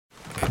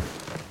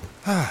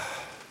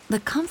The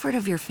comfort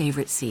of your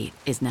favorite seat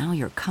is now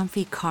your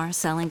comfy car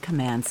selling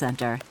command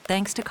center,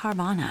 thanks to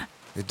Carvana.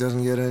 It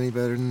doesn't get any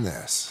better than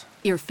this.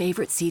 Your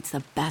favorite seat's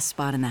the best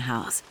spot in the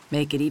house.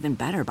 Make it even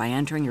better by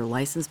entering your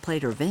license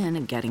plate or VIN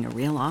and getting a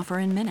real offer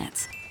in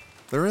minutes.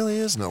 There really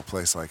is no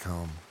place like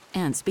home.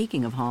 And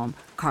speaking of home,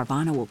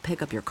 Carvana will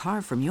pick up your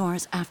car from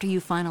yours after you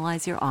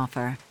finalize your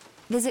offer.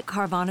 Visit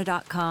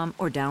Carvana.com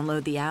or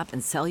download the app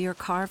and sell your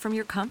car from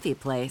your comfy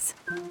place.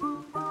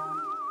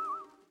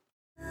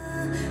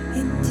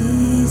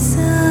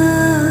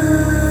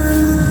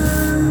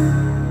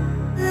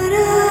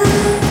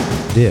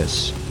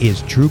 This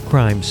is True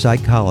Crime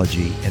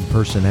Psychology and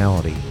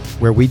Personality,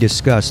 where we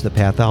discuss the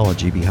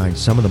pathology behind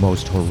some of the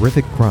most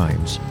horrific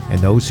crimes and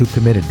those who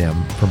committed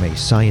them from a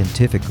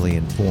scientifically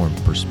informed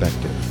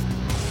perspective.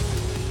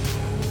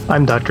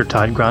 I'm Dr.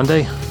 Todd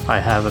Grande. I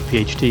have a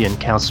PhD in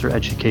counselor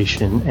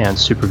education and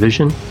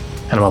supervision,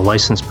 and I'm a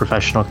licensed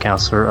professional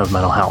counselor of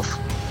mental health.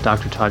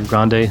 Dr. Todd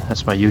Grande,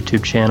 that's my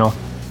YouTube channel.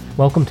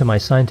 Welcome to my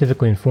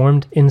scientifically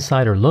informed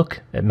insider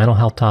look at mental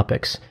health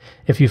topics.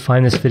 If you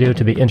find this video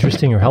to be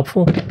interesting or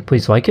helpful,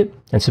 please like it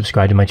and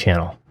subscribe to my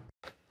channel.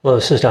 Hello,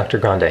 this is Dr.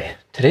 Grande.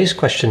 Today's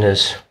question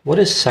is, what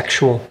is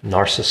sexual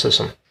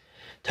narcissism?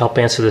 To help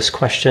answer this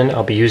question,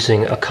 I'll be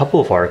using a couple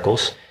of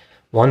articles,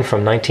 one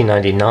from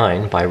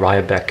 1999 by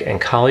Ryabeck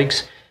and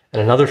colleagues,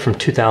 and another from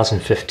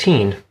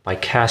 2015 by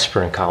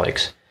Casper and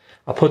colleagues.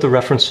 I'll put the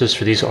references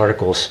for these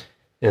articles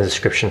in the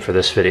description for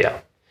this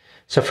video.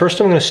 So first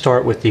I'm going to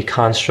start with the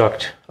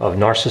construct of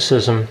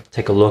narcissism,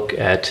 take a look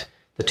at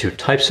the two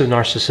types of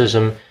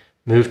narcissism,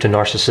 move to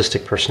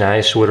narcissistic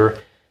personality disorder,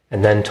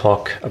 and then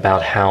talk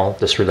about how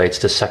this relates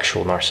to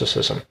sexual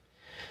narcissism.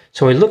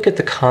 So when we look at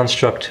the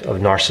construct of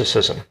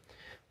narcissism,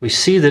 we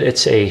see that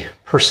it's a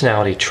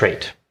personality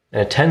trait,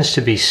 and it tends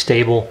to be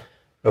stable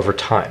over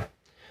time.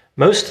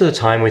 Most of the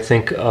time we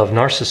think of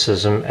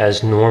narcissism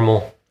as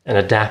normal and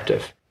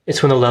adaptive.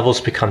 It's when the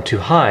levels become too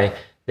high,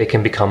 they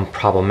can become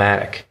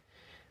problematic.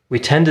 We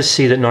tend to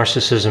see that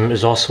narcissism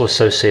is also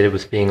associated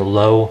with being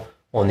low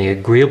on the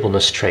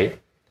agreeableness trait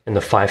in the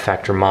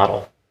 5-factor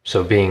model,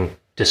 so being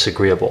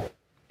disagreeable.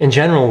 In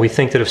general, we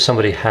think that if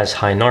somebody has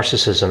high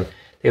narcissism,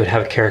 they would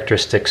have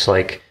characteristics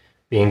like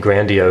being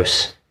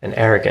grandiose and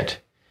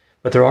arrogant.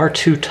 But there are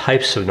two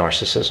types of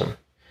narcissism.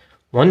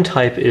 One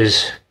type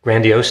is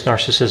grandiose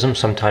narcissism,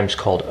 sometimes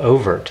called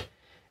overt,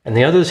 and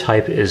the other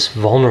type is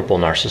vulnerable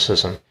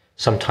narcissism,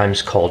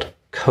 sometimes called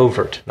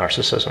covert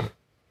narcissism.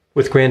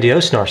 With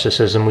grandiose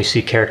narcissism, we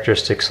see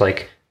characteristics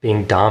like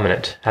being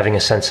dominant, having a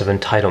sense of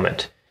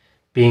entitlement,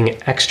 being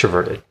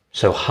extroverted,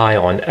 so high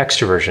on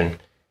extroversion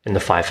in the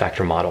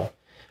 5-factor model.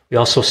 We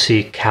also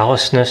see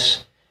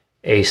callousness,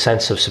 a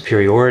sense of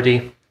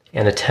superiority,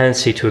 and a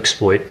tendency to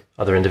exploit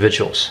other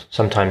individuals,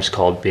 sometimes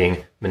called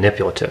being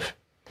manipulative.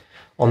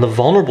 On the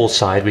vulnerable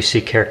side, we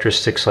see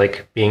characteristics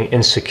like being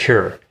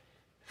insecure,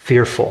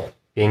 fearful,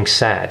 being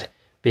sad,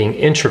 being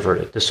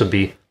introverted. This would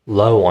be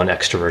low on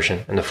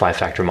extroversion in the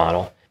 5-factor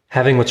model.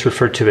 Having what's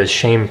referred to as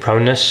shame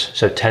proneness,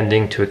 so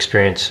tending to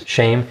experience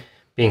shame,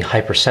 being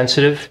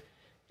hypersensitive,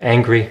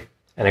 angry,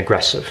 and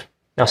aggressive.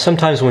 Now,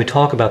 sometimes when we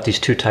talk about these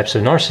two types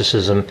of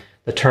narcissism,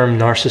 the term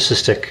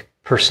narcissistic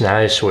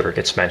personality disorder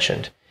gets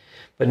mentioned.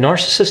 But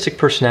narcissistic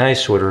personality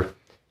disorder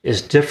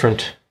is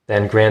different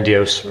than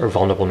grandiose or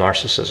vulnerable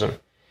narcissism.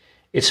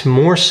 It's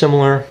more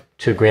similar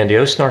to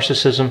grandiose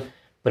narcissism,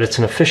 but it's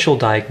an official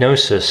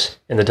diagnosis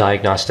in the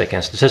Diagnostic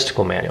and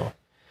Statistical Manual.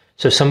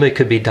 So somebody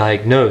could be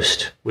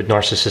diagnosed with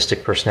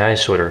narcissistic personality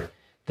disorder.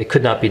 They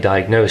could not be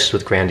diagnosed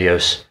with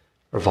grandiose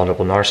or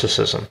vulnerable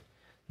narcissism.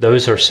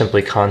 Those are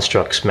simply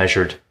constructs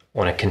measured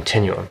on a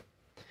continuum.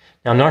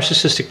 Now,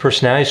 narcissistic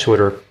personality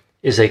disorder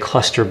is a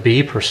cluster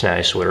B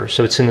personality disorder,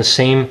 so it's in the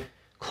same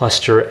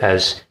cluster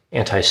as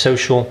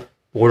antisocial,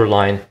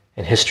 borderline,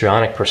 and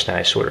histrionic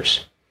personality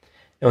disorders.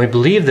 And we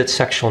believe that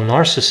sexual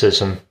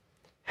narcissism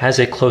has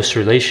a close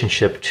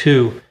relationship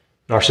to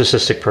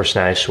narcissistic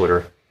personality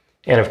disorder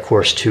and, of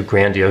course, to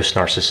grandiose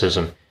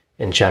narcissism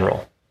in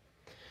general.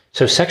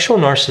 So sexual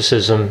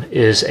narcissism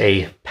is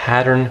a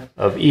pattern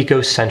of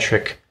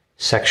egocentric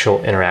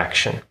sexual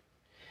interaction.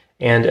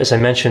 And as I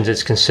mentioned,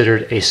 it's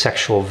considered a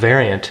sexual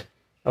variant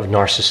of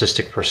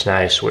narcissistic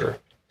personality disorder.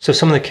 So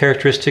some of the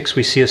characteristics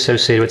we see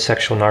associated with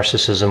sexual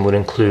narcissism would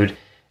include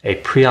a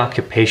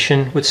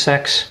preoccupation with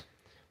sex,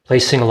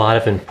 placing a lot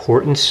of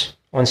importance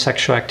on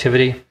sexual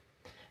activity,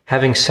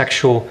 having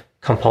sexual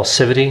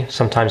compulsivity,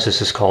 sometimes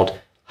this is called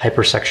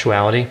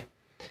hypersexuality,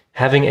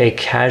 having a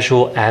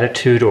casual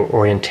attitude or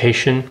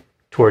orientation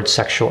towards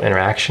sexual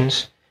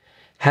interactions,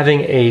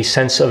 having a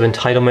sense of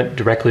entitlement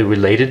directly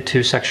related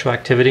to sexual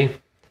activity.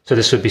 So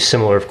this would be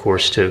similar, of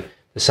course, to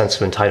the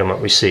sense of entitlement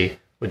we see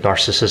with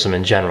narcissism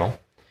in general.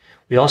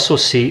 We also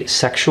see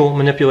sexual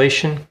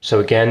manipulation.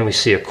 So again, we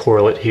see a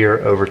correlate here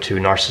over to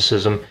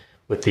narcissism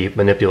with the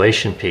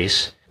manipulation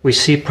piece. We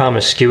see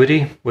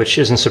promiscuity, which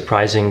isn't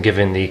surprising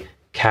given the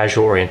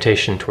casual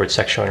orientation towards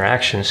sexual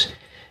interactions,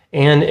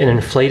 and an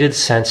inflated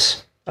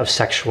sense of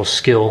sexual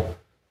skill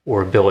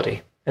or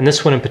ability. And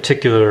this one in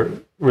particular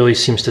really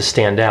seems to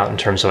stand out in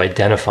terms of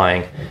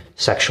identifying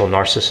sexual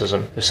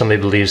narcissism, if somebody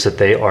believes that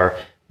they are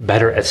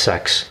better at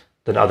sex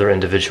than other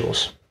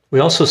individuals. We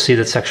also see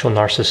that sexual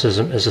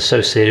narcissism is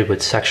associated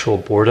with sexual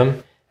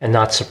boredom and,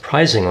 not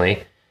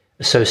surprisingly,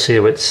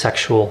 associated with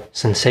sexual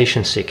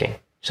sensation seeking.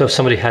 So if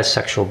somebody has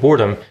sexual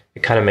boredom,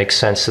 it kind of makes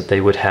sense that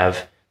they would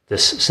have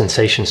this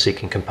sensation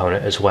seeking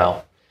component as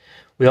well.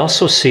 We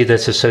also see that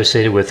it's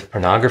associated with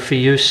pornography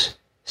use,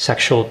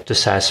 sexual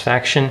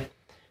dissatisfaction,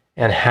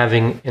 and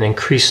having an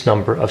increased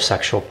number of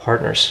sexual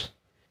partners.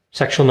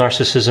 Sexual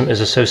narcissism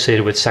is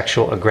associated with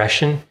sexual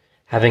aggression,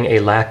 having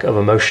a lack of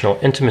emotional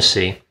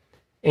intimacy,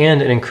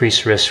 and an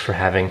increased risk for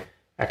having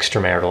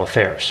extramarital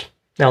affairs.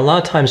 Now, a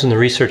lot of times in the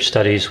research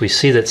studies, we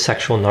see that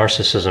sexual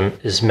narcissism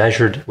is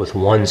measured with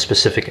one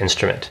specific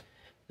instrument.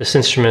 This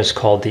instrument is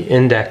called the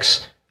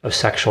Index of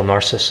Sexual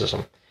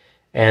Narcissism,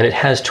 and it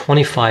has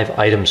 25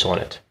 items on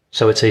it.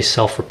 So it's a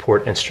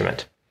self-report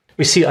instrument.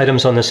 We see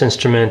items on this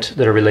instrument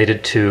that are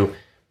related to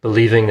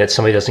believing that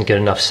somebody doesn't get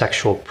enough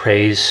sexual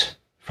praise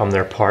from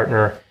their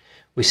partner.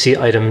 We see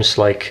items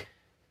like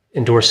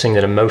endorsing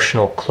that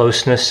emotional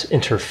closeness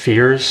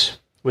interferes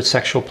with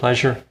sexual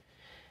pleasure.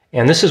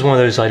 And this is one of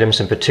those items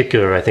in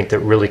particular, I think, that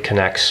really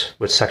connects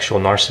with sexual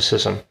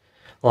narcissism.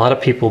 A lot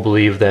of people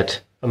believe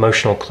that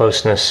emotional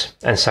closeness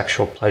and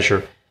sexual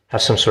pleasure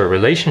have some sort of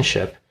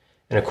relationship,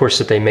 and of course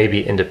that they may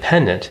be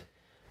independent,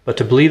 but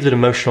to believe that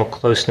emotional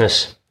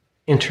closeness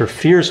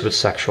interferes with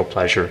sexual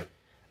pleasure,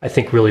 I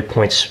think really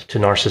points to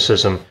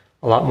narcissism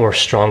a lot more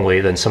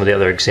strongly than some of the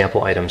other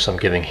example items I'm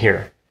giving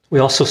here. We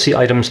also see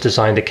items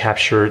designed to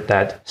capture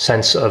that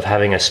sense of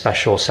having a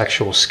special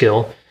sexual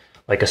skill,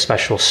 like a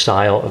special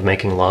style of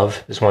making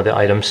love is one of the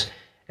items.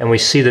 And we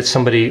see that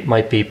somebody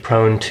might be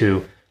prone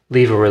to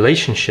leave a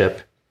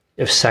relationship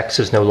if sex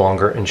is no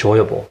longer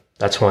enjoyable.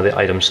 That's one of the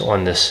items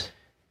on this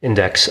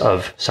index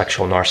of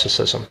sexual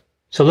narcissism.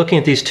 So looking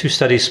at these two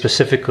studies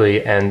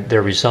specifically and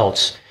their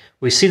results,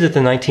 we see that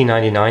the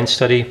 1999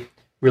 study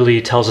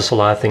really tells us a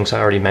lot of things I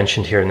already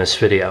mentioned here in this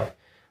video.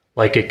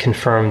 Like, it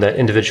confirmed that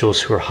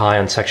individuals who are high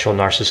on sexual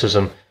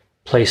narcissism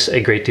place a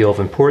great deal of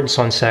importance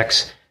on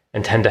sex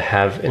and tend to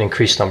have an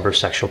increased number of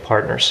sexual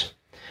partners.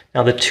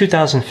 Now, the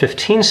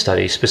 2015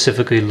 study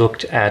specifically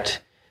looked at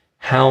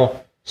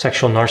how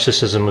sexual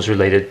narcissism was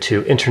related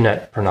to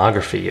internet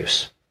pornography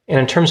use. And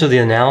in terms of the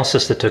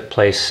analysis that took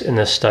place in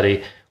this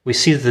study, we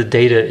see that the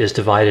data is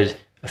divided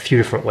a few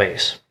different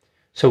ways.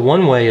 So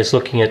one way is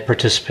looking at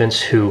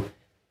participants who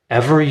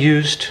ever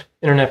used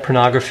internet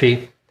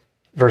pornography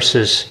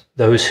versus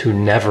those who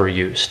never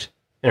used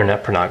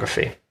internet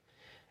pornography.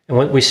 And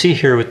what we see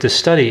here with this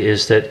study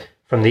is that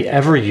from the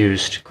ever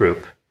used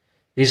group,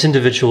 these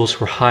individuals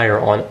were higher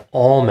on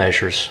all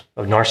measures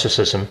of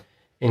narcissism,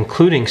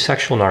 including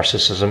sexual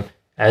narcissism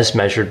as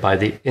measured by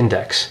the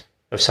Index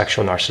of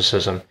Sexual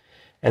Narcissism.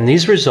 And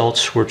these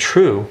results were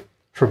true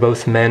for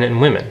both men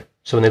and women.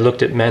 So when they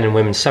looked at men and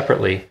women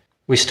separately,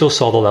 we still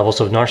saw the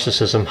levels of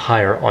narcissism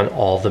higher on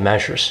all the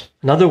measures.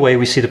 Another way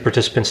we see the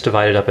participants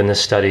divided up in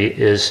this study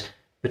is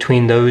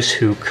between those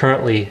who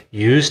currently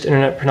used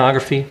internet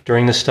pornography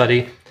during the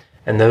study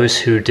and those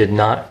who did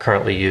not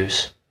currently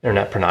use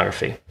internet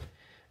pornography.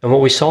 And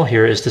what we saw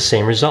here is the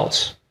same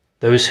results.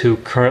 Those who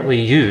currently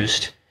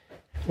used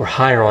were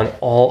higher on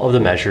all of the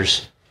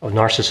measures of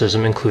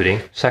narcissism,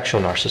 including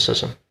sexual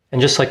narcissism.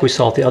 And just like we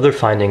saw with the other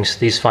findings,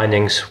 these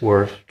findings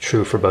were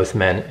true for both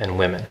men and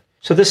women.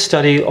 So this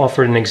study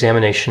offered an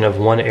examination of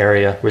one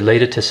area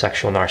related to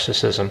sexual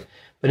narcissism,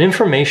 but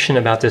information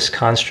about this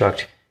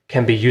construct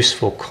can be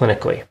useful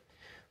clinically.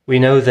 We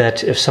know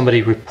that if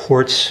somebody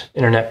reports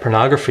internet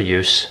pornography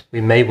use, we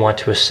may want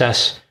to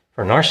assess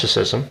for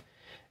narcissism,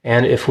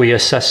 and if we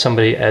assess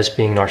somebody as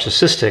being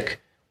narcissistic,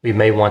 we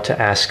may want to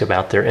ask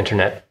about their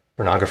internet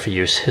pornography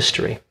use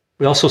history.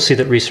 We also see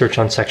that research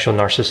on sexual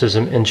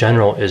narcissism in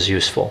general is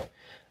useful.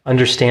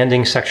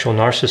 Understanding sexual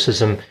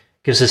narcissism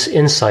gives us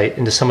insight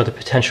into some of the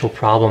potential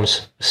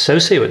problems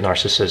associated with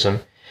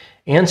narcissism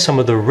and some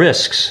of the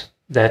risks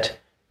that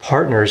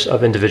partners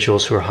of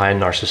individuals who are high in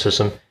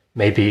narcissism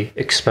may be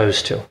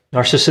exposed to.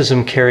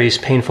 Narcissism carries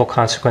painful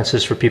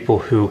consequences for people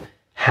who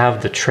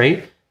have the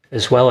trait,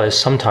 as well as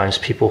sometimes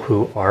people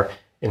who are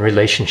in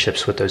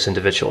relationships with those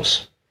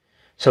individuals.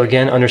 So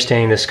again,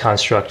 understanding this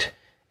construct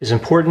is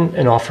important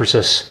and offers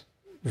us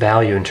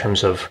value in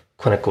terms of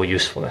clinical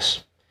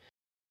usefulness.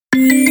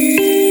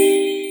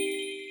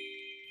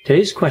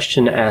 Today's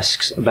question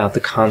asks about the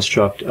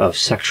construct of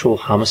sexual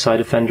homicide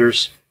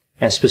offenders,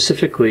 and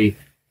specifically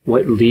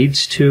what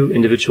leads to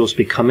individuals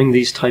becoming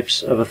these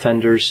types of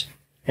offenders,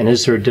 and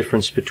is there a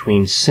difference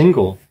between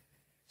single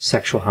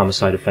sexual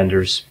homicide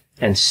offenders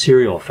and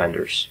serial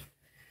offenders?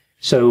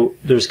 So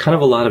there's kind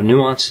of a lot of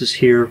nuances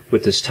here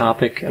with this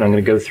topic, and I'm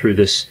going to go through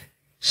this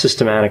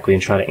systematically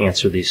and try to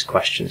answer these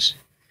questions.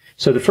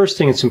 So the first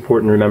thing that's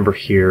important to remember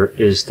here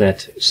is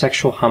that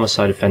sexual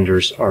homicide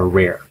offenders are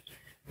rare.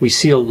 We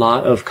see a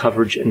lot of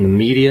coverage in the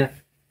media,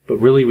 but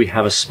really we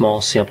have a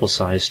small sample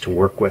size to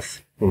work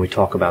with when we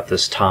talk about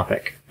this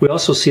topic. We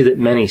also see that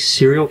many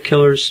serial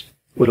killers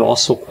would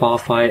also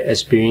qualify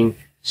as being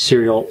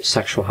serial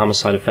sexual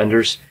homicide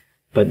offenders,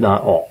 but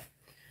not all.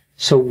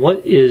 So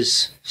what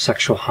is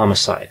sexual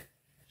homicide?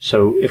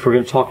 So if we're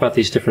going to talk about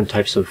these different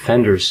types of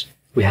offenders,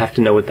 we have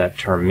to know what that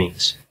term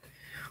means.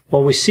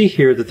 Well, we see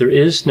here that there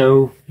is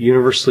no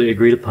universally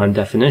agreed upon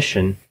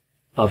definition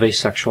of a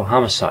sexual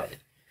homicide,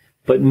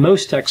 but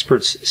most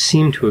experts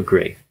seem to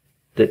agree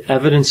that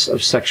evidence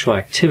of sexual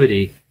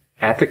activity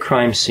at the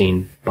crime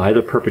scene by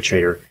the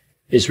perpetrator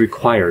is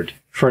required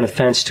for an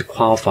offense to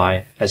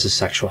qualify as a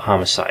sexual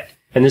homicide.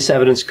 And this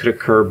evidence could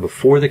occur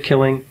before the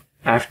killing,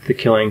 after the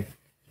killing,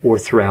 or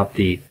throughout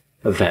the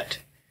event.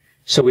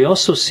 So we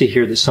also see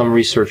here that some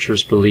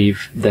researchers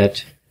believe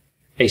that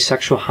a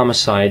sexual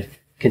homicide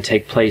can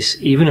take place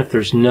even if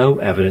there's no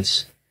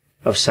evidence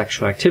of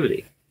sexual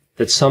activity,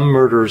 that some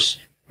murders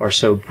are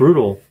so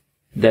brutal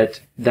that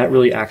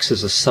really acts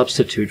as a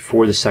substitute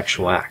for the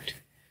sexual act.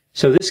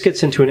 So this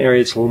gets into an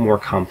area that's a little more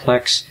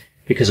complex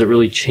because it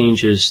really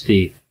changes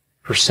the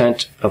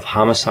percent of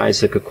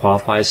homicides that could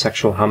qualify as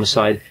sexual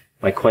homicide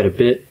by quite a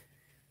bit.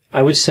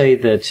 I would say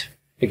that,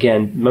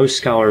 again, most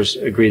scholars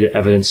agree that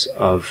evidence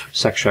of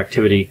sexual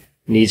activity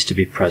needs to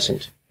be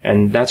present.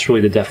 And that's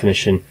really the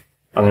definition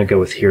I'm going to go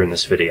with here in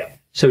this video.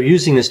 So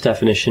using this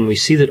definition, we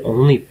see that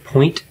only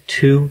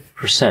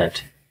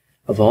 0.2%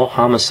 of all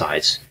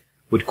homicides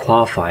would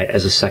qualify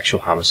as a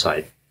sexual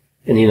homicide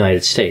in the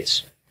United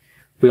States.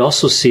 We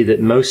also see that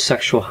most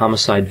sexual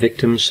homicide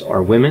victims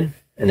are women,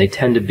 and they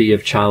tend to be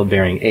of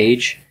childbearing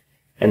age,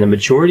 and the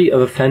majority of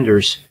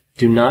offenders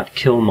do not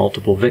kill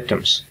multiple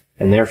victims,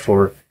 and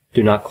therefore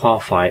do not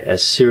qualify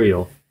as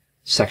serial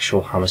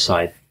sexual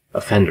homicide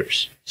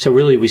offenders. So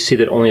really we see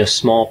that only a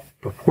small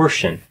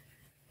proportion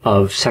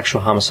of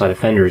sexual homicide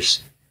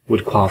offenders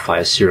would qualify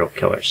as serial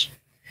killers.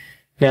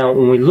 Now,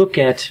 when we look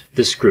at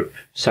this group,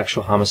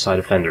 sexual homicide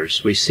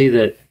offenders, we see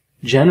that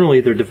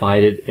generally they're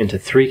divided into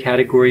three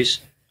categories,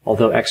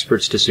 although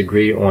experts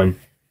disagree on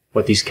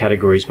what these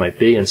categories might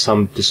be, and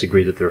some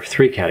disagree that there are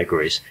three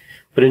categories.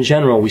 But in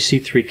general, we see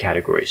three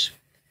categories.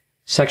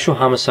 Sexual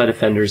homicide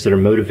offenders that are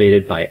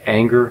motivated by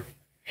anger,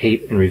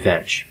 hate, and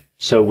revenge.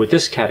 So with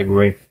this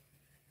category,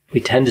 we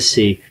tend to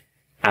see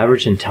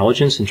average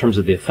intelligence in terms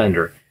of the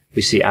offender.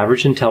 We see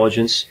average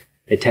intelligence,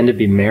 they tend to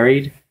be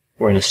married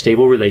or in a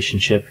stable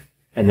relationship,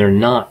 and they're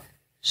not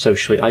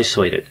socially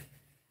isolated.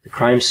 The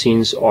crime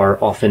scenes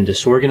are often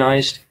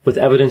disorganized, with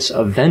evidence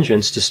of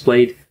vengeance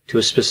displayed to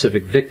a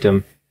specific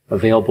victim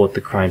available at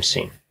the crime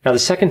scene. Now, the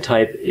second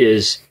type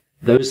is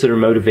those that are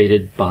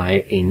motivated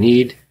by a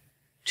need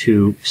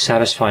to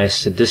satisfy a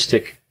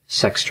sadistic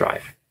sex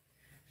drive.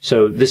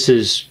 So this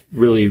is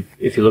really,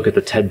 if you look at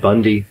the Ted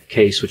Bundy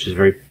case, which is a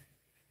very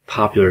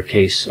popular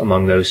case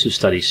among those who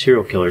study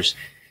serial killers,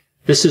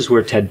 this is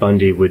where Ted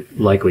Bundy would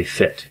likely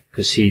fit,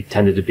 because he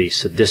tended to be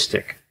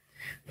sadistic.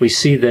 We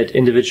see that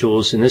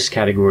individuals in this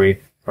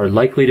category are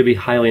likely to be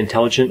highly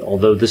intelligent,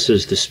 although this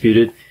is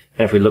disputed.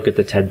 And if we look at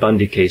the Ted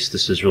Bundy case,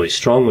 this is really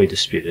strongly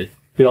disputed.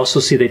 We also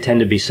see they tend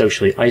to be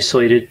socially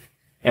isolated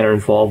and are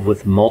involved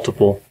with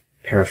multiple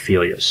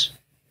paraphilias.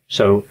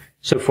 So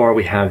far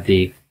we have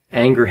the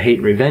anger, hate,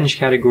 and revenge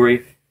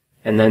category,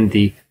 and then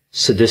the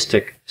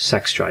sadistic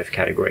sex drive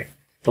category.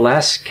 The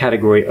last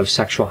category of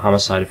sexual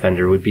homicide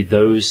offender would be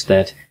those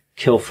that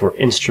kill for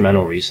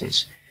instrumental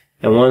reasons.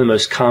 And one of the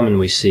most common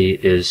we see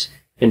is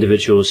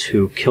individuals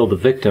who kill the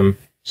victim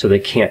so they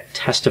can't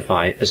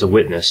testify as a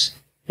witness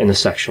in the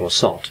sexual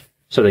assault.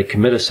 So they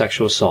commit a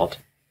sexual assault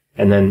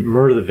and then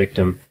murder the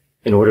victim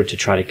in order to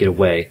try to get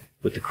away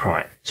with the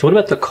crime. So what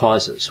about the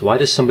causes? Why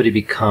does somebody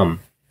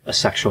become a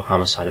sexual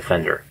homicide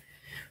offender?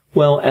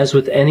 Well, as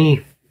with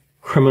any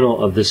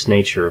criminal of this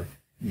nature,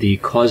 the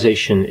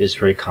causation is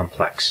very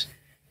complex.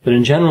 But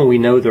in general, we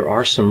know there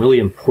are some really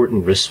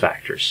important risk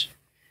factors.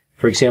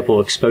 For example,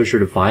 exposure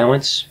to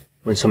violence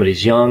when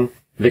somebody's young,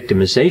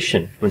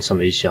 victimization when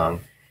somebody's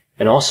young,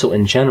 and also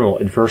in general,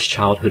 adverse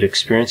childhood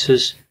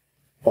experiences,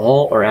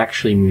 all are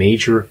actually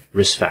major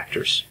risk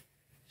factors.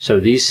 So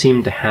these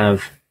seem to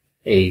have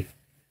a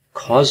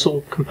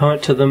causal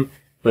component to them,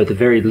 but at the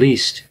very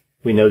least,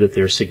 we know that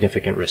they're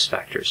significant risk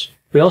factors.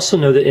 We also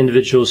know that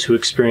individuals who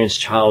experience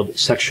child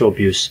sexual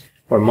abuse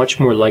are much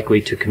more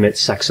likely to commit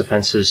sex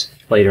offenses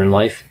later in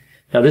life.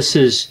 Now, this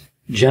is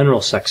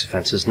general sex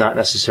offenses, not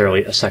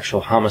necessarily a sexual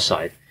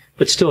homicide,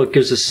 but still it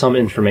gives us some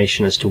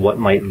information as to what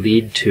might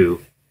lead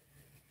to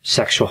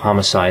sexual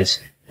homicides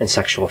and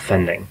sexual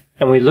offending.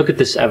 And when we look at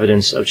this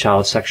evidence of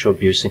child sexual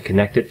abuse and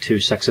connect it to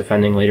sex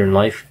offending later in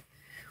life,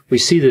 we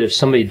see that if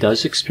somebody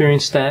does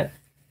experience that,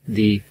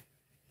 the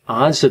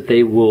odds that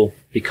they will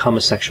become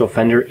a sexual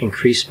offender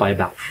increase by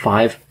about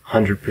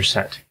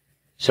 500%.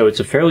 So it's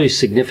a fairly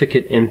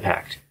significant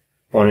impact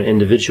on an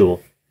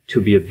individual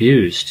to be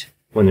abused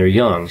when they're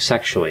young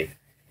sexually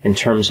in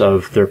terms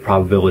of their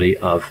probability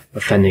of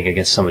offending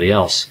against somebody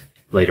else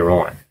later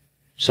on.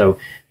 So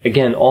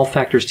again, all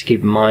factors to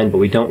keep in mind, but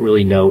we don't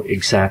really know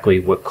exactly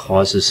what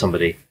causes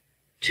somebody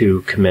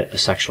to commit a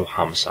sexual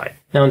homicide.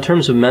 Now, in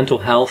terms of mental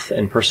health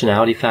and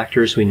personality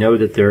factors, we know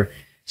that there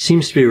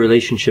seems to be a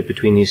relationship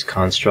between these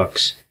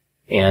constructs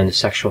and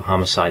sexual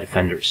homicide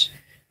offenders.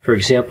 For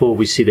example,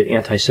 we see that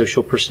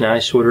antisocial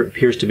personality disorder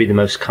appears to be the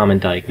most common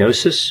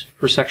diagnosis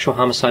for sexual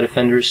homicide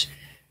offenders.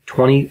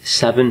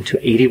 27 to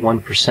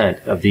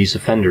 81% of these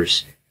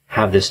offenders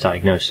have this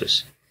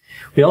diagnosis.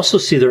 We also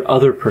see there are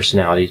other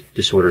personality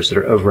disorders that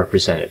are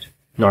overrepresented.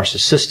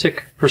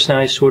 Narcissistic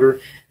personality disorder.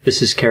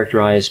 This is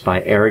characterized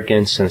by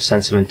arrogance and a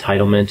sense of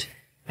entitlement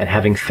and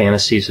having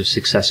fantasies of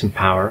success and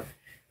power.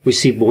 We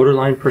see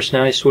borderline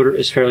personality disorder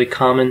is fairly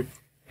common,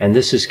 and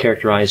this is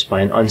characterized by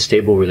an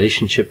unstable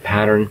relationship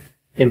pattern,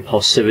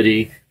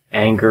 impulsivity,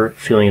 anger,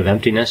 feeling of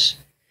emptiness.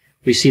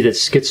 We see that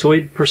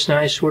schizoid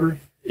personality disorder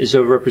is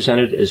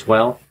overrepresented as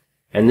well,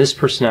 and this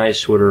personality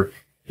disorder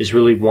is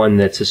really one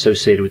that's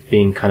associated with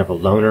being kind of a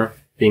loner,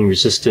 being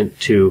resistant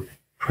to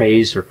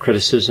praise or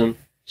criticism,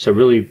 so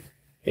really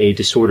a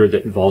disorder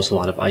that involves a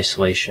lot of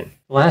isolation.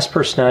 The last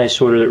personality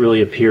disorder that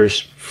really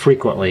appears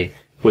frequently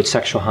with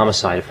sexual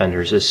homicide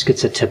offenders is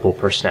schizotypal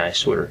personality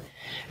disorder.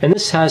 And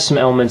this has some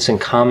elements in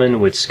common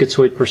with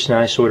schizoid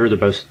personality disorder. They're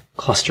both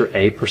cluster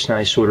A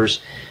personality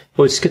disorders.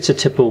 But with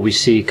schizotypal, we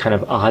see kind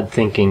of odd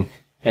thinking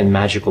and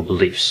magical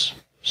beliefs.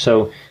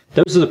 So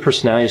those are the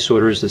personality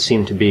disorders that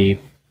seem to be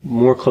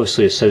more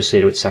closely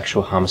associated with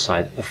sexual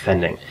homicide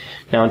offending.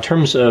 Now, in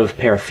terms of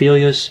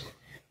paraphilias,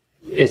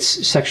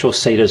 it's sexual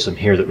sadism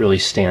here that really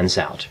stands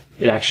out.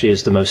 It actually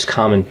is the most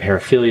common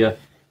paraphilia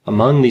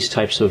among these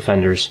types of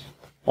offenders,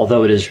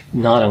 although it is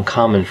not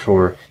uncommon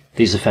for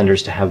these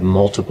offenders to have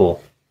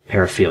multiple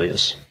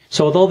paraphilias.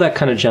 So with all that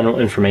kind of general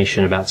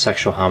information about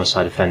sexual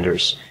homicide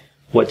offenders,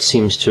 what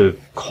seems to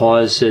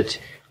cause it,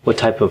 what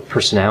type of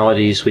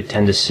personalities we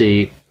tend to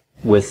see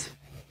with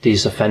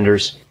these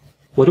offenders,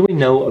 what do we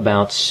know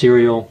about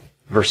serial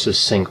versus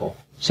single?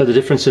 So the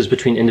differences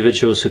between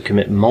individuals who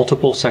commit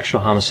multiple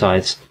sexual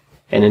homicides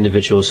and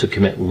individuals who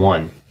commit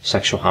one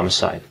sexual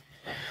homicide.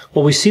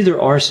 Well, we see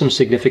there are some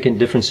significant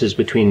differences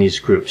between these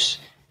groups.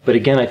 But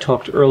again, I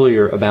talked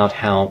earlier about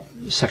how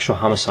sexual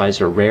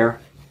homicides are rare.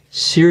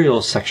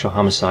 Serial sexual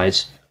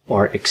homicides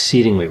are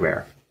exceedingly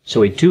rare.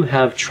 So we do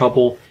have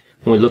trouble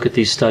when we look at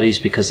these studies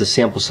because the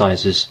sample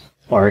sizes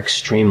are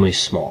extremely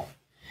small.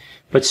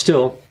 But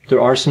still,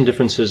 there are some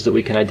differences that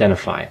we can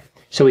identify.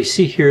 So we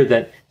see here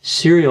that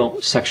serial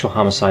sexual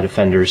homicide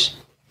offenders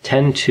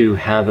tend to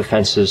have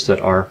offenses that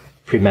are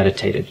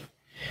premeditated.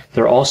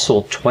 They're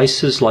also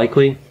twice as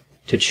likely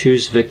to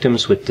choose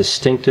victims with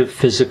distinctive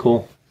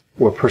physical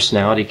or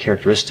personality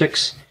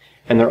characteristics,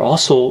 and they're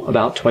also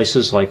about twice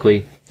as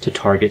likely to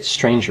target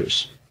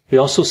strangers. We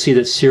also see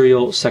that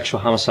serial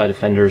sexual homicide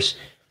offenders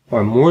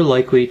are more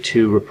likely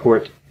to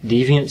report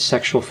deviant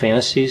sexual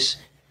fantasies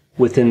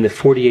within the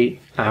 48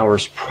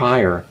 hours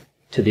prior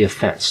to the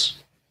offense.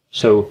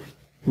 So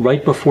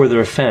right before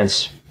their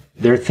offense,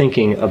 they're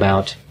thinking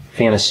about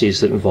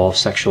fantasies that involve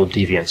sexual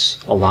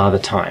deviance a lot of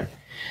the time.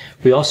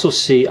 We also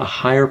see a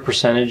higher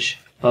percentage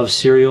of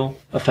serial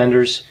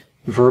offenders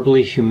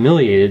verbally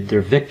humiliated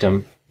their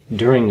victim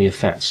during the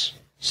offense.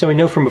 So we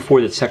know from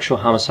before that sexual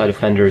homicide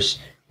offenders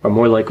are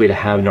more likely to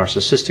have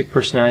narcissistic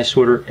personality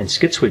disorder and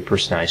schizoid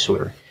personality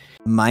disorder.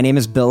 My name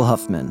is Bill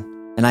Huffman,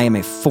 and I am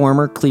a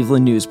former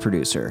Cleveland news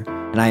producer,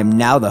 and I am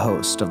now the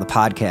host of the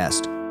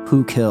podcast,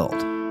 Who Killed?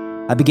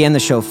 I began the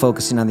show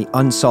focusing on the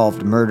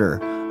unsolved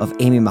murder of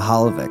Amy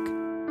Mihaljevic,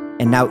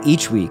 and now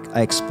each week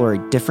I explore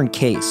a different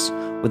case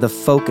with a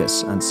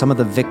focus on some of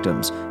the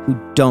victims who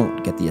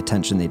don't get the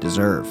attention they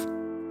deserve.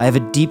 I have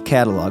a deep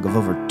catalog of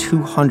over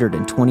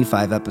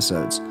 225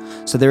 episodes,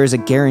 so there is a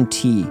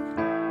guarantee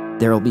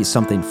there will be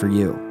something for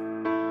you.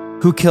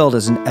 Who Killed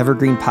is an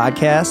evergreen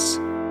podcasts,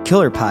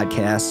 killer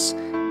podcasts,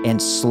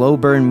 and slow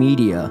burn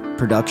media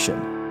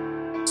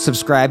production.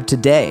 Subscribe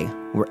today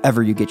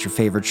wherever you get your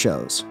favorite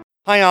shows.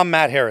 Hi, I'm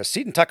Matt Harris.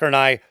 Seton Tucker and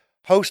I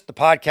host the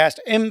podcast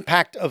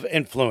Impact of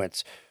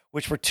Influence,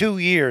 which for 2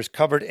 years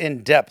covered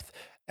in depth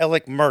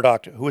Alec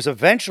Murdaugh, who was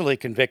eventually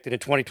convicted in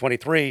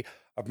 2023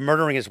 of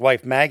murdering his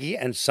wife Maggie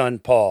and son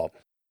Paul.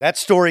 That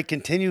story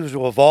continues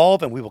to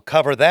evolve, and we will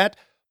cover that.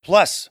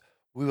 Plus,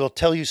 we will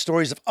tell you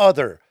stories of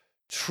other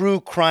true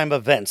crime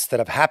events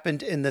that have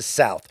happened in the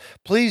South.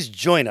 Please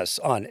join us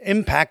on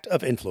Impact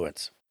of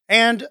Influence.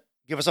 And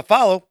give us a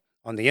follow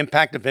on the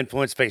Impact of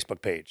Influence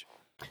Facebook page.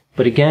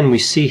 But again, we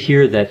see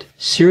here that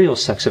serial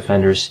sex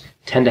offenders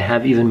tend to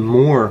have even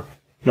more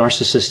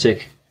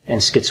narcissistic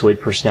and schizoid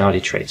personality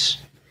traits.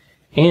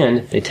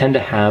 And they tend to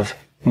have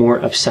more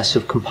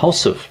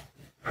obsessive-compulsive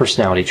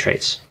personality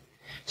traits.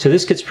 So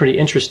this gets pretty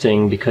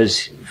interesting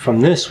because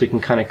from this we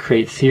can kind of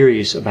create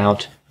theories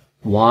about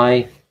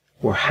why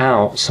or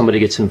how somebody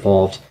gets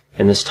involved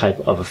in this type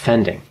of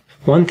offending.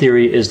 One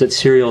theory is that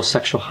serial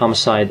sexual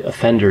homicide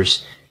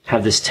offenders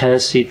have this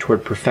tendency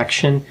toward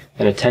perfection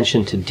and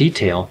attention to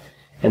detail,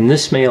 and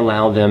this may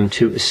allow them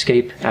to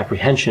escape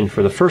apprehension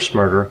for the first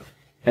murder,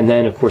 and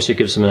then, of course, it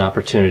gives them an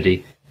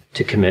opportunity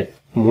to commit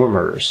more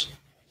murders.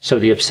 So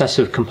the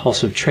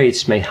obsessive-compulsive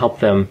traits may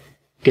help them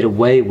get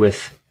away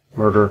with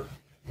murder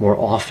more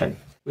often.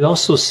 We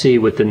also see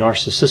with the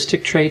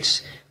narcissistic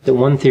traits that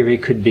one theory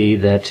could be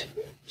that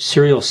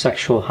serial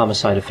sexual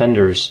homicide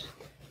offenders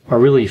are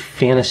really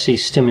fantasy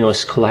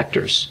stimulus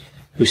collectors.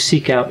 who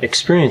seek out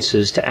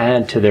experiences to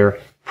add to their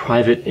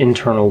private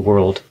internal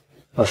world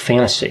of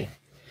fantasy.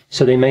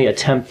 So they may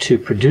attempt to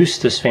produce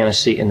this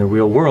fantasy in the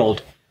real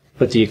world,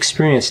 but the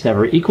experience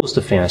never equals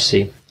the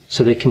fantasy,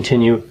 so they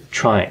continue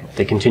trying.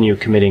 They continue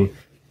committing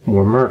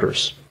more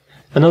murders.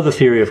 Another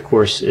theory, of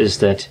course, is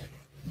that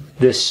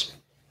this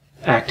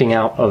acting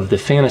out of the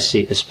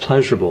fantasy is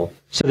pleasurable,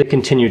 so they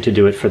continue to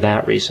do it for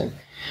that reason.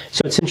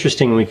 So it's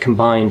interesting when we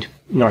combined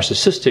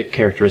narcissistic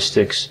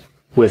characteristics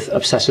with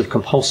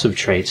obsessive-compulsive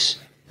traits,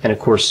 and of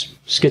course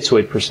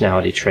schizoid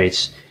personality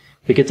traits,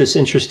 we get this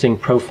interesting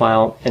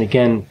profile, and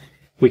again,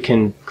 we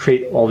can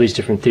create all these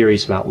different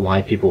theories about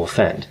why people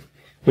offend.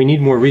 We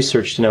need more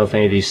research to know if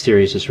any of these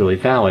theories is really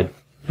valid,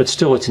 but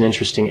still it's an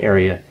interesting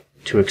area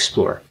to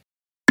explore.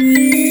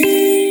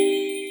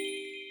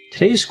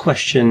 Today's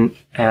question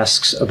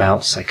asks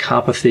about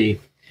psychopathy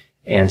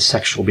and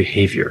sexual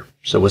behavior.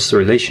 So what's the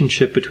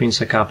relationship between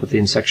psychopathy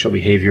and sexual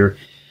behavior?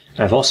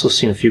 And I've also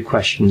seen a few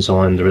questions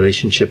on the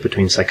relationship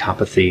between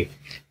psychopathy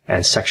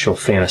and sexual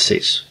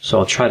fantasies. So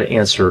I'll try to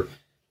answer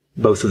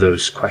both of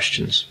those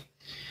questions.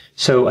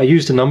 So I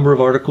used a number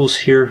of articles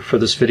here for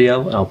this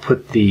video, and I'll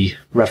put the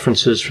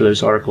references for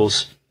those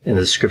articles in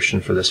the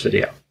description for this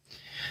video.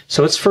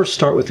 So let's first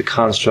start with the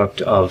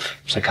construct of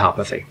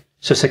psychopathy.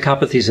 So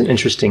psychopathy is an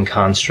interesting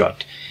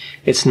construct.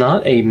 It's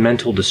not a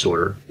mental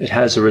disorder. It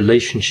has a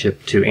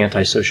relationship to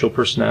antisocial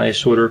personality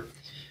disorder,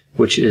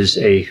 which is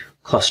a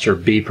cluster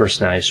B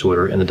personality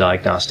disorder in the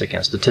Diagnostic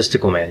and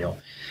Statistical Manual.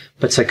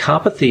 But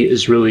psychopathy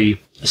is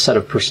really a set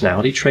of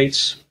personality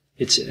traits.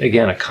 It's,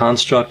 again, a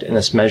construct, and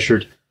it's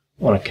measured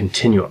on a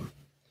continuum.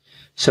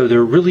 So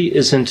there really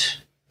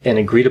isn't an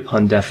agreed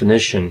upon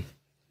definition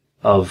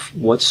of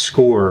what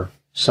score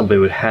somebody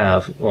would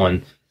have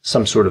on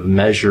some sort of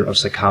measure of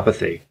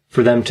psychopathy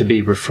for them to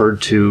be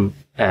referred to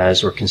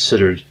as or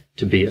considered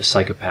to be a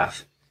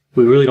psychopath.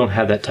 We really don't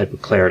have that type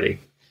of clarity.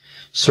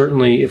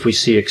 Certainly, if we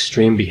see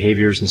extreme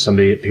behaviors and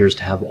somebody appears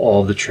to have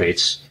all of the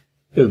traits,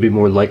 it would be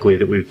more likely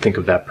that we would think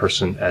of that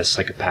person as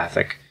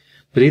psychopathic.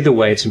 But either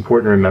way, it's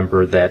important to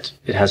remember that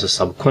it has a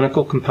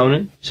subclinical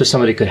component. So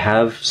somebody could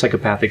have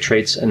psychopathic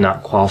traits and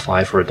not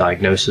qualify for a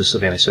diagnosis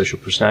of antisocial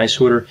personality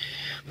disorder,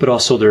 but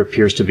also there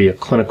appears to be a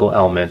clinical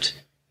element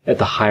at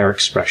the higher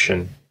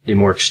expression, the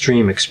more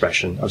extreme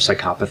expression of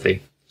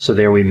psychopathy. So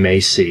there we may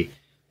see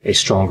a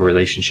stronger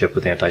relationship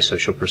with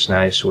antisocial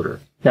personality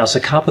disorder. Now,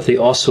 psychopathy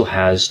also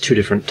has two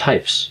different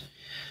types.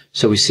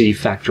 So we see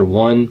factor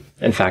 1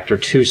 and factor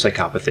 2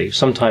 psychopathy,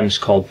 sometimes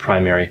called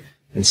primary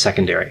and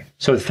secondary.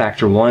 So with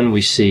factor 1,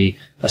 we see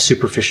a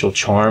superficial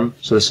charm.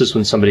 So this is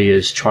when somebody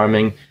is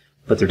charming,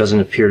 but there doesn't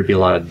appear to be a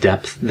lot of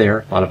depth there,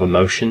 a lot of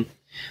emotion.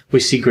 We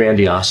see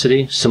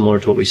grandiosity, similar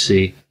to what we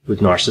see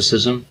with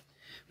narcissism.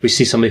 We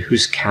see somebody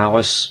who's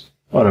callous,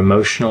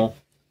 unemotional.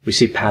 We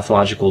see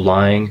pathological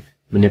lying,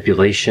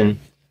 manipulation,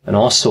 and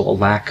also a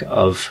lack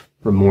of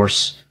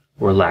remorse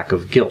or a lack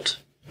of guilt.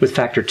 With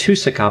factor 2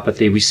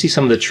 psychopathy, we see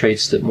some of the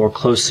traits that more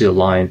closely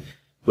align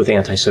with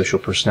antisocial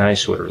personality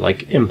disorder,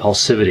 like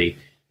impulsivity,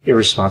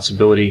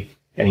 irresponsibility,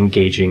 and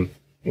engaging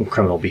in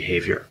criminal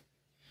behavior.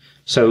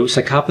 So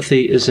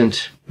psychopathy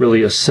isn't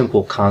really a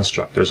simple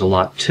construct. There's a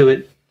lot to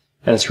it,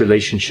 and its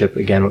relationship,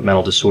 again, with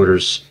mental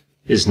disorders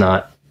is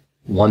not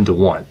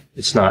one-to-one.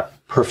 It's not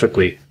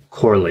perfectly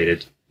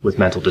correlated with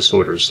mental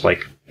disorders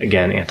like,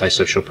 again,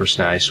 antisocial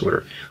personality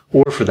disorder,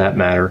 or for that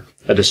matter,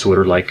 a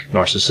disorder like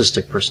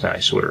narcissistic personality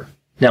disorder.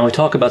 Now, we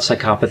talk about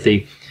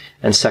psychopathy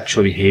and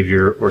sexual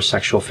behavior or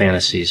sexual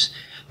fantasies.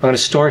 I'm going to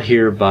start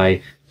here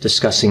by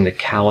discussing the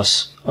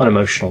callous,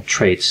 unemotional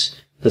traits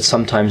that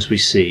sometimes we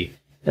see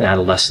in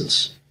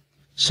adolescence.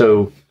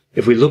 So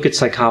if we look at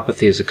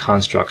psychopathy as a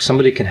construct,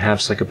 somebody can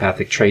have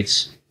psychopathic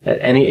traits at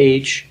any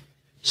age.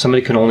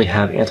 Somebody can only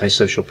have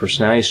antisocial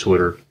personality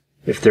disorder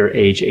if they're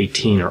age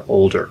 18 or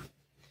older.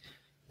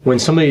 When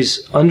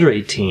somebody's under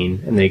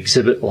 18 and they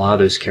exhibit a lot of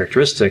those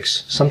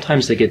characteristics,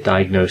 sometimes they get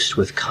diagnosed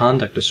with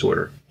conduct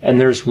disorder.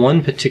 And there's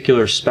one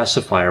particular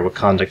specifier with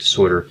conduct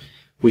disorder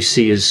we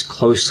see is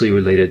closely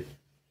related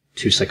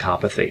to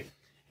psychopathy.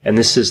 And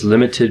this is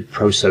limited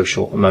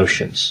prosocial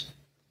emotions.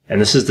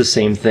 And this is the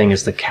same thing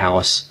as the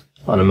callous,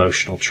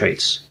 unemotional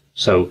traits.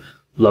 So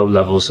low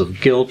levels of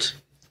guilt,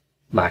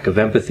 lack of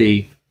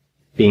empathy,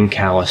 being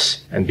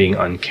callous, and being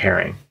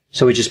uncaring.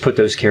 So we just put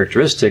those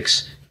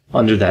characteristics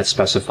under that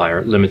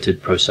specifier,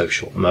 limited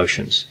prosocial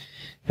emotions.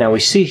 Now we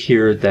see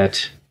here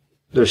that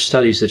there's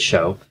studies that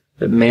show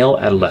that male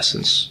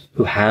adolescents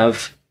who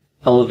have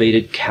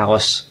elevated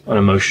callous,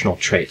 unemotional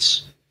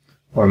traits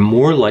are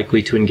more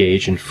likely to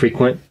engage in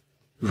frequent,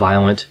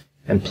 violent,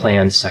 and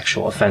planned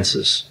sexual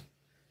offenses.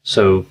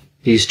 So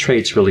these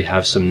traits really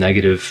have some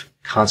negative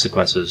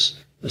consequences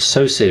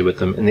associated with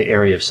them in the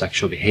area of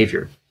sexual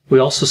behavior. We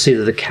also see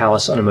that the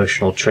callous,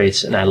 unemotional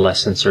traits in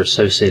adolescents are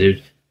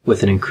associated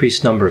with an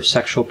increased number of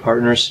sexual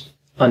partners,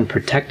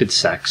 unprotected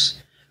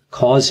sex,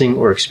 causing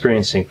or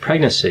experiencing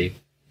pregnancy,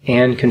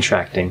 and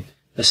contracting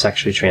a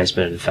sexually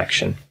transmitted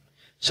infection.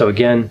 So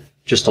again,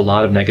 just a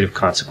lot of negative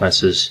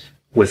consequences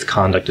with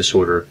conduct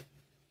disorder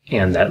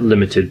and that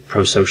limited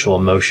prosocial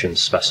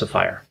emotions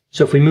specifier.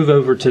 So if we move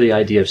over to the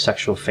idea of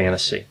sexual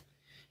fantasy,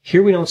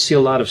 here we don't see a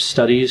lot of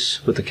studies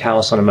with the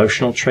callous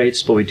unemotional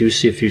traits, but we do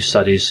see a few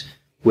studies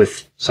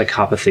with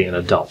psychopathy in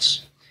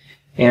adults.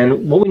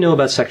 And what we know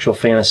about sexual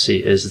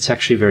fantasy is it's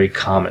actually very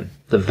common.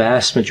 The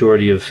vast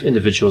majority of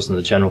individuals in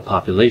the general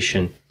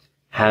population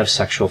have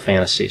sexual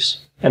fantasies.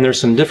 And there are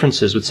some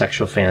differences with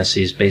sexual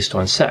fantasies based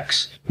on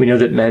sex. We know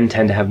that men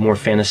tend to have more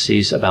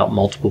fantasies about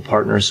multiple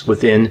partners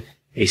within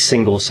a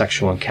single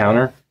sexual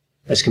encounter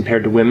as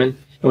compared to women.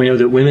 And we know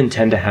that women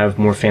tend to have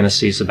more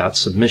fantasies about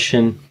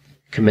submission,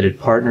 committed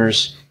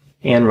partners,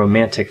 and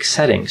romantic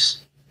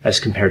settings as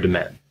compared to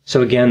men.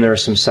 So again, there are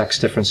some sex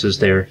differences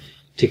there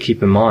to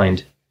keep in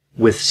mind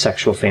with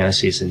sexual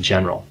fantasies in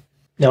general.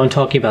 Now, in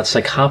talking about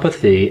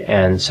psychopathy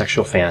and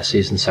sexual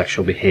fantasies and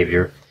sexual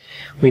behavior,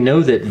 we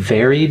know that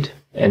varied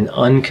and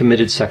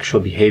uncommitted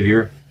sexual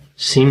behavior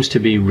seems to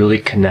be really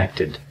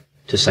connected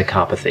to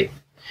psychopathy.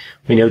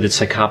 We know that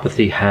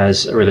psychopathy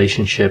has a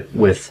relationship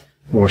with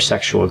more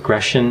sexual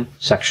aggression,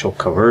 sexual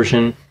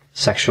coercion,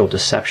 sexual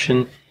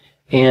deception,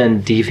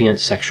 and deviant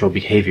sexual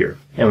behavior.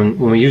 And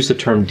when we use the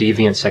term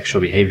deviant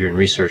sexual behavior in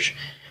research,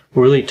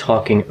 we're really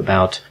talking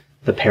about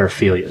the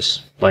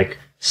paraphilias, like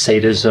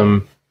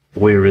sadism,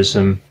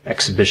 voyeurism,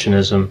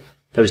 exhibitionism,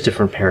 those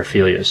different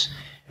paraphilias.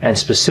 And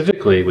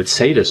specifically with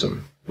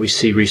sadism, we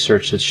see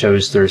research that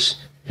shows there's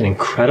an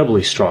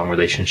incredibly strong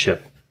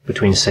relationship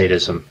between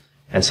sadism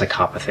and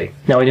psychopathy.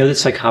 Now, we know that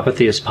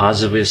psychopathy is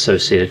positively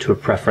associated to a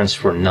preference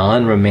for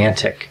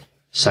non-romantic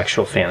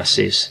sexual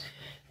fantasies,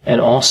 and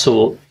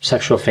also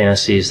sexual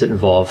fantasies that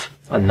involve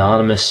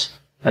anonymous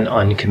and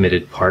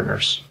uncommitted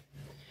partners.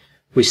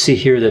 We see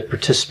here that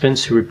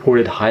participants who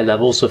reported high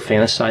levels of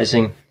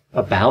fantasizing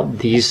about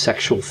these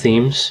sexual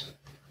themes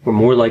were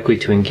more likely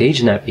to engage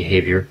in that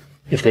behavior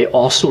if they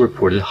also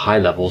reported high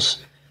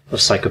levels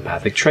of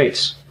psychopathic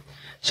traits.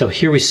 So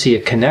here we see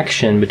a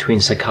connection between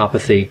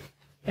psychopathy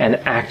and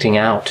acting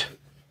out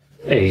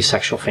a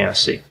sexual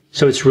fantasy.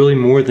 So it's really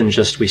more than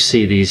just we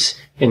see these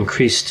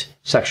increased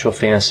sexual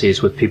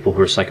fantasies with people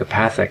who are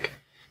psychopathic.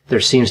 There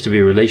seems to be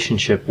a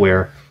relationship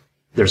where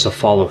there's a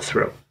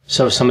follow-through.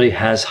 So if somebody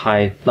has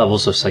high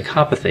levels of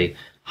psychopathy,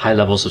 high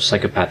levels of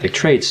psychopathic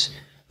traits,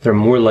 they're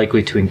more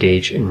likely to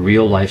engage in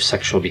real-life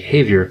sexual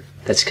behavior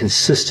that's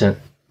consistent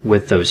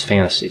with those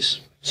fantasies.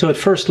 So at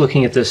first,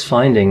 looking at this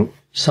finding,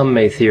 some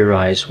may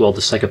theorize, well,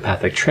 the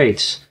psychopathic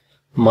traits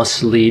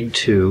must lead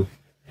to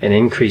an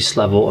increased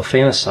level of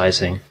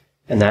fantasizing,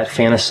 and that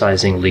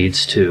fantasizing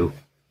leads to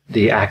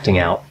the acting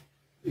out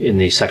in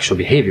the sexual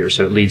behavior.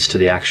 So it leads to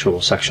the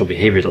actual sexual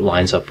behavior that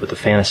lines up with the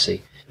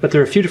fantasy. But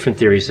there are a few different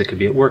theories that could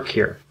be at work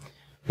here.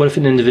 What if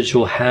an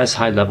individual has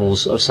high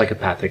levels of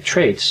psychopathic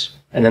traits,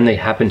 and then they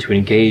happen to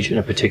engage in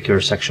a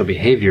particular sexual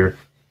behavior,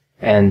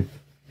 and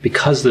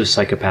because of those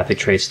psychopathic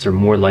traits, they're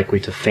more likely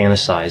to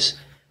fantasize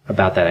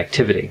about that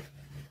activity?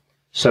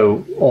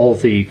 So all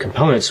the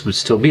components would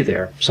still be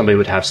there. Somebody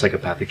would have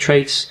psychopathic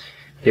traits,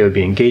 they would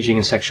be engaging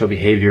in sexual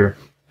behavior,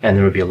 and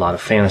there would be a lot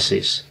of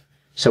fantasies.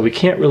 So we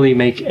can't really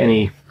make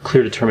any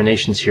clear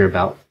determinations here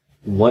about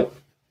what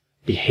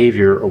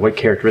behavior or what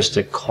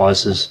characteristic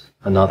causes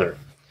another.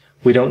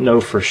 We don't know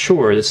for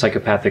sure that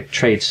psychopathic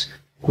traits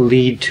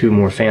lead to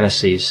more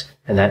fantasies,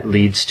 and that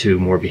leads to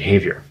more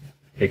behavior.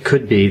 It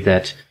could be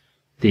that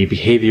the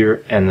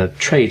behavior and the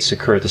traits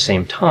occur at the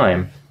same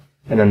time,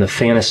 and then the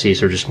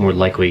fantasies are just more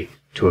likely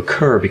to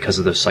occur because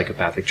of those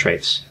psychopathic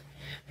traits.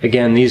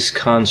 Again, these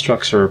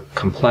constructs are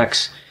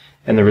complex,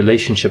 and the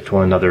relationship to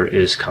one another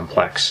is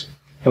complex.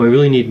 And we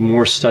really need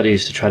more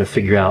studies to try to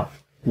figure out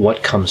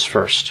what comes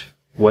first,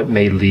 what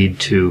may lead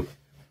to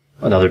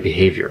another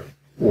behavior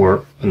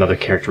or another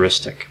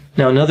characteristic.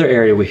 Now, another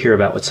area we hear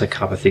about with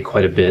psychopathy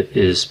quite a bit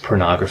is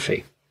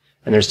pornography.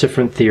 And there's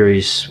different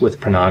theories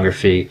with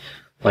pornography,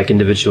 like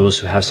individuals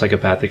who have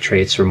psychopathic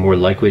traits are more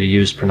likely to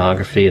use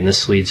pornography, and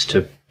this leads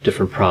to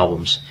different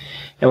problems.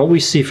 And what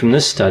we see from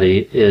this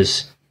study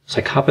is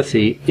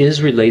psychopathy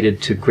is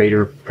related to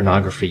greater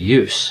pornography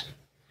use,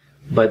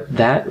 but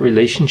that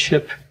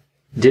relationship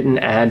didn't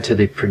add to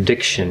the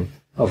prediction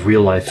of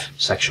real-life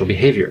sexual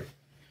behavior.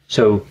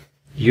 So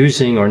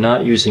using or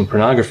not using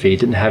pornography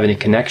didn't have any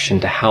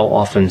connection to how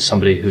often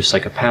somebody who's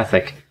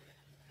psychopathic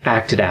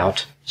acted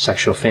out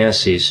sexual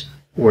fantasies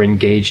or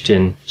engaged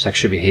in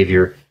sexual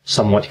behavior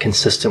somewhat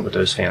consistent with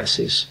those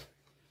fantasies.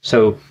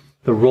 So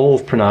the role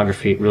of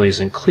pornography really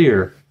isn't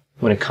clear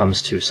when it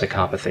comes to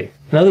psychopathy.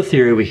 Another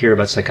theory we hear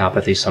about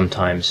psychopathy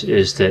sometimes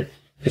is that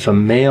if a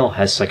male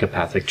has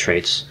psychopathic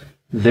traits,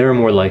 they're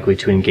more likely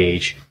to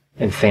engage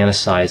in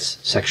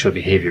fantasized sexual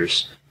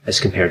behaviors as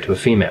compared to a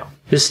female.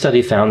 This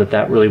study found that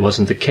that really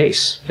wasn't the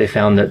case. They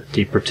found that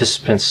the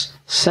participants'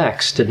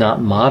 sex did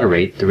not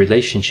moderate the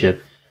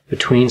relationship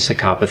between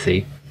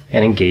psychopathy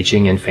and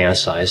engaging in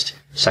fantasized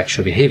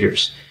sexual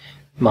behaviors.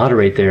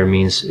 Moderate there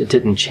means it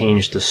didn't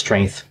change the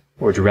strength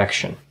or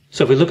direction.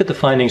 So if we look at the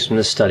findings from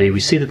this study, we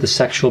see that the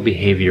sexual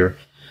behavior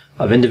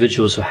of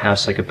individuals who have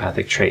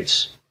psychopathic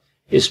traits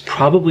is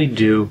probably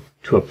due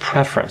to a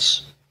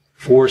preference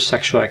for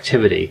sexual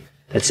activity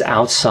that's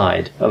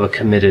outside of a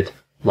committed,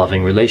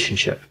 loving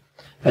relationship.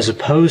 as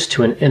opposed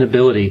to an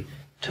inability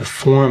to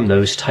form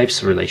those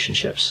types of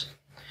relationships.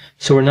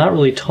 So we're not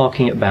really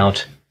talking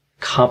about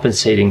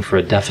compensating for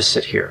a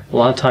deficit here. A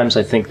lot of times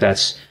I think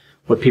that's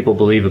what people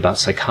believe about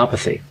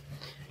psychopathy.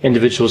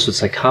 Individuals with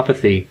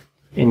psychopathy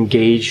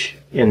engage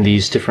in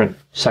these different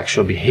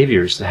sexual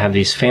behaviors that have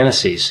these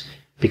fantasies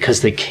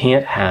because they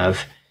can't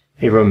have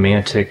a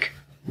romantic,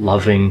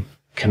 loving,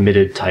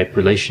 committed type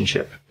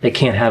relationship. They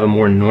can't have a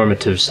more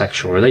normative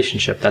sexual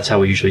relationship. That's how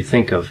we usually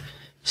think of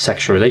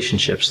sexual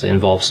relationships. They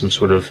involve some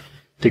sort of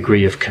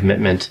degree of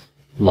commitment,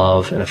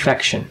 love, and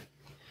affection.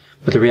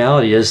 But the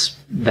reality is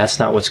that's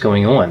not what's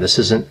going on. This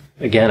isn't,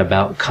 again,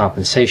 about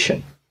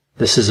compensation.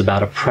 This is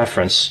about a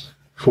preference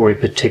for a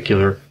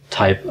particular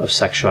type of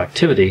sexual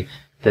activity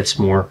that's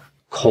more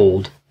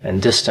cold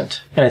and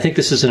distant. And I think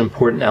this is an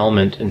important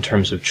element in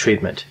terms of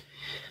treatment.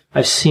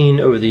 I've seen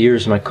over the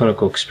years of my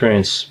clinical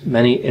experience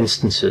many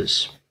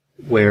instances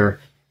where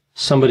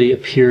somebody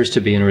appears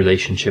to be in a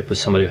relationship with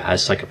somebody who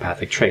has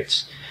psychopathic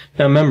traits.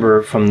 Now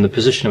remember, from the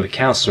position of a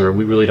counselor,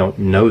 we really don't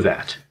know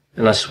that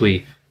unless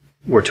we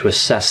were to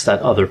assess that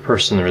other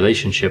person in the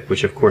relationship,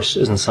 which of course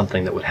isn't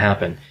something that would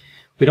happen.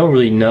 We don't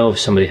really know if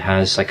somebody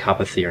has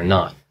psychopathy or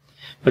not.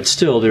 But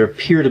still, there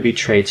appear to be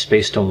traits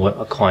based on what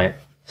a client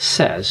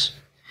says.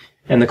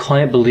 And the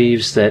client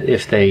believes that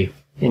if they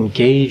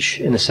engage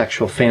in the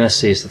sexual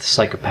fantasies that the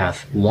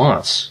psychopath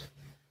wants,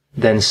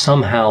 then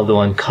somehow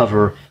they'll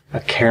uncover a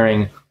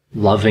caring,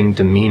 loving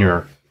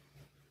demeanor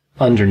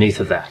underneath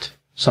of that.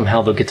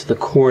 Somehow they'll get to the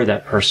core of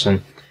that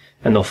person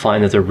and they'll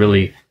find that they're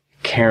really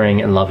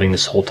caring and loving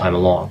this whole time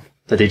along,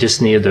 that they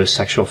just needed those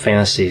sexual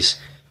fantasies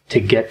to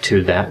get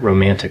to that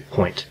romantic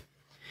point.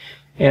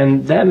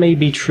 And that may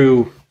be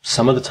true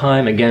some of the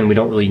time. Again, we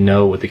don't really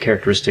know what the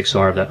characteristics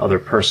are of that other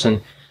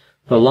person.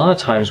 But a lot of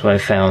times what I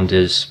found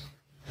is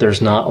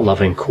there's not a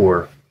loving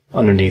core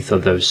underneath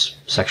of those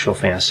sexual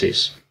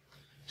fantasies.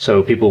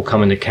 So people will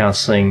come into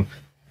counseling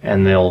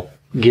and they'll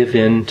give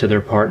in to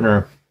their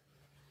partner,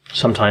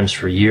 sometimes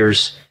for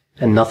years,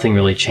 and nothing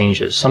really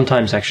changes.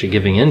 Sometimes actually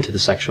giving in to the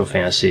sexual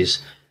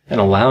fantasies and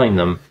allowing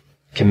them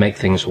can make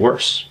things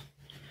worse.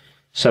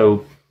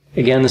 So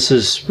again, this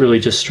is really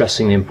just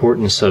stressing the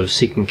importance of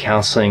seeking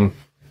counseling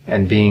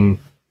and being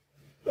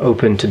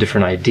open to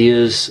different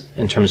ideas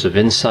in terms of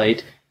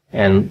insight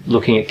and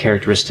looking at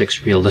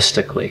characteristics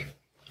realistically,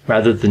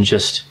 rather than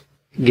just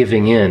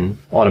giving in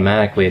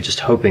automatically and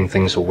just hoping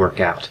things will work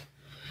out.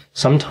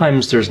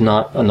 Sometimes there's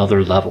not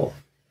another level.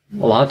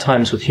 A lot of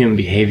times with human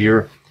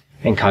behavior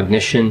and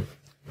cognition,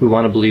 we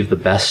want to believe the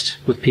best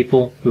with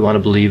people. We want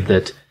to believe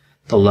that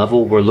the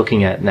level we're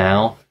looking at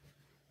now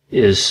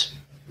is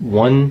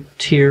one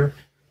tier,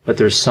 but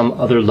there's some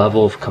other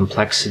level of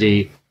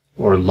complexity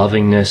or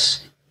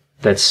lovingness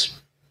that's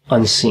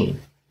unseen.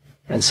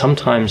 And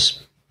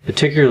sometimes,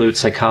 particularly with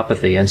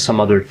psychopathy and some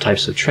other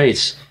types of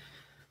traits,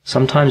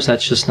 sometimes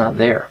that's just not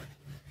there.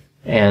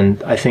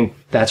 And I think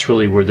that's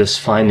really where this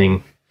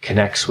finding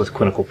connects with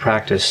clinical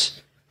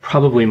practice,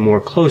 probably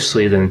more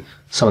closely than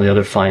some of the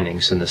other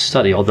findings in this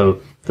study, although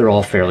they're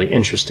all fairly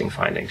interesting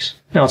findings.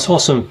 Now, it's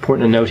also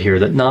important to note here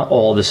that not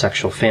all the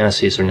sexual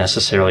fantasies are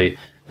necessarily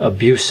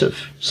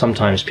abusive.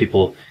 Sometimes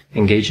people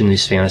engage in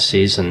these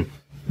fantasies and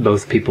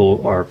both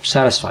people are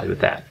satisfied with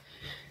that.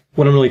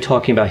 What I'm really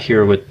talking about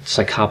here with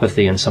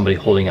psychopathy and somebody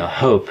holding out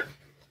hope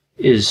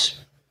is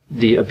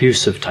the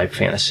abusive type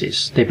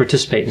fantasies. They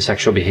participate in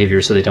sexual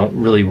behaviors that they don't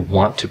really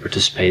want to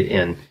participate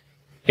in,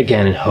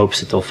 again, in hopes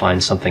that they'll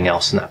find something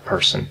else in that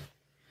person.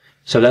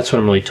 So that's what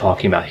I'm really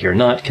talking about here,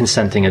 not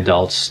consenting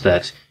adults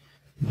that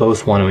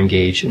both want to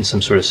engage in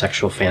some sort of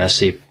sexual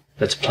fantasy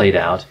that's played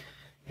out,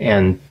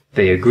 and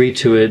they agree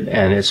to it,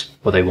 and it's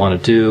what they want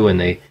to do, and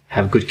they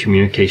have good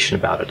communication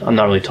about it. I'm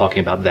not really talking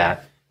about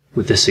that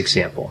with this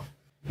example.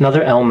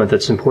 Another element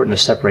that's important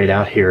to separate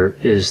out here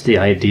is the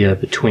idea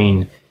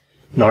between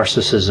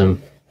narcissism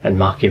and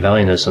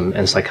Machiavellianism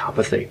and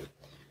psychopathy.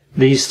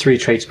 These three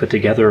traits put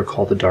together are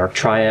called the dark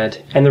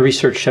triad, and the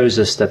research shows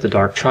us that the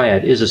dark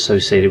triad is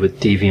associated with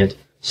deviant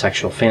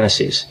sexual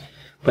fantasies.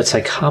 But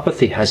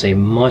psychopathy has a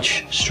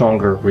much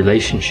stronger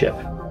relationship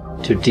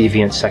to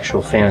deviant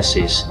sexual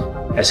fantasies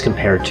as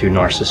compared to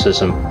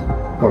narcissism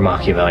or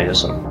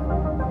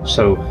Machiavellianism.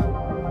 So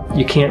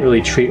you can't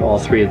really treat all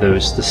three of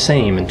those the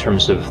same in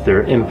terms of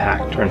their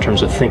impact or in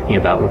terms of thinking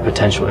about what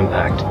potential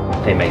impact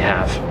they may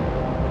have.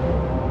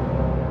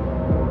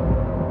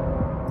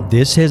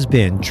 This has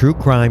been True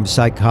Crime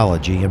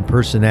Psychology and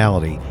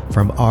Personality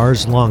from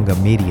Ars Longa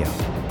Media.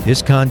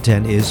 This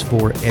content is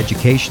for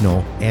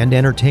educational and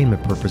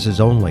entertainment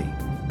purposes only.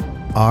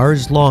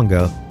 Ars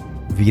Longa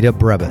Vita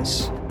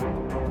Brevis.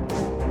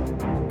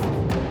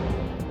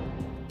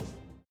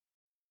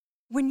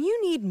 When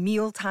you need meal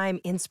mealtime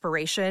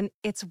inspiration,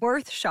 it's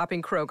worth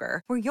shopping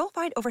Kroger, where you'll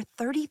find over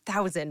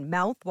 30,000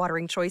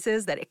 mouth-watering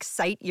choices that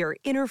excite your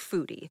inner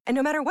foodie. And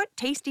no matter what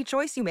tasty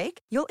choice you make,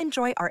 you'll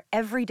enjoy our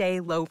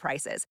everyday low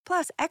prices,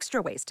 plus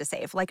extra ways to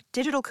save, like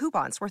digital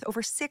coupons worth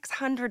over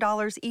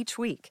 $600 each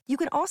week. You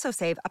can also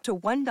save up to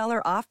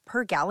 $1 off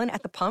per gallon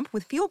at the pump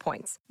with fuel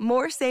points.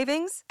 More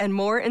savings and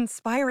more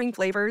inspiring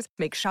flavors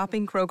make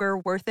shopping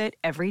Kroger worth it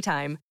every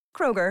time.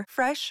 Kroger,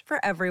 fresh for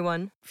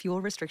everyone.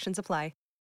 Fuel restrictions apply.